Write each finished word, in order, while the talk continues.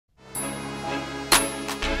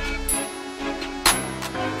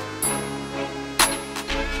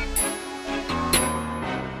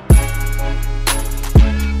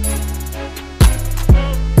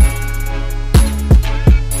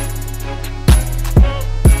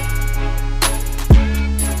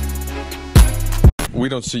We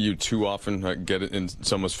don't see you too often get it in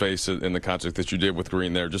someone's face in the context that you did with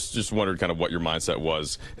Green there. Just wondered kind of what your mindset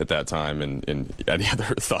was at that time and any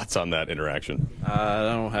other thoughts on that interaction. I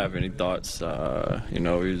don't have any thoughts. You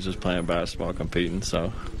know, we was just playing basketball, competing,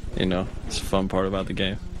 so, you know, it's a fun part about the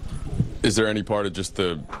game. Is there any part of just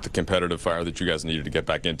the competitive fire that you guys needed to get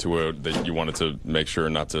back into it, that you wanted to make sure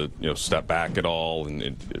not to, you know, step back at all?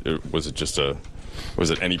 And was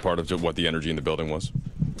it any part of what the energy in the building was?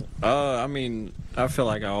 I mean, I feel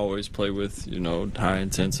like I always play with, you know, high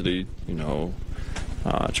intensity, you know,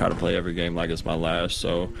 try to play every game like it's my last.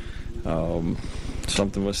 So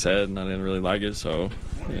something was said and I didn't really like it. So,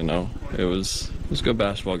 you know, it was a good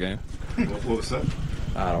basketball game. What was that?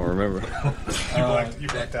 I don't remember. You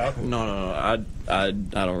blacked out? No, I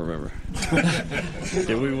don't remember.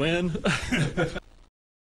 Did we win?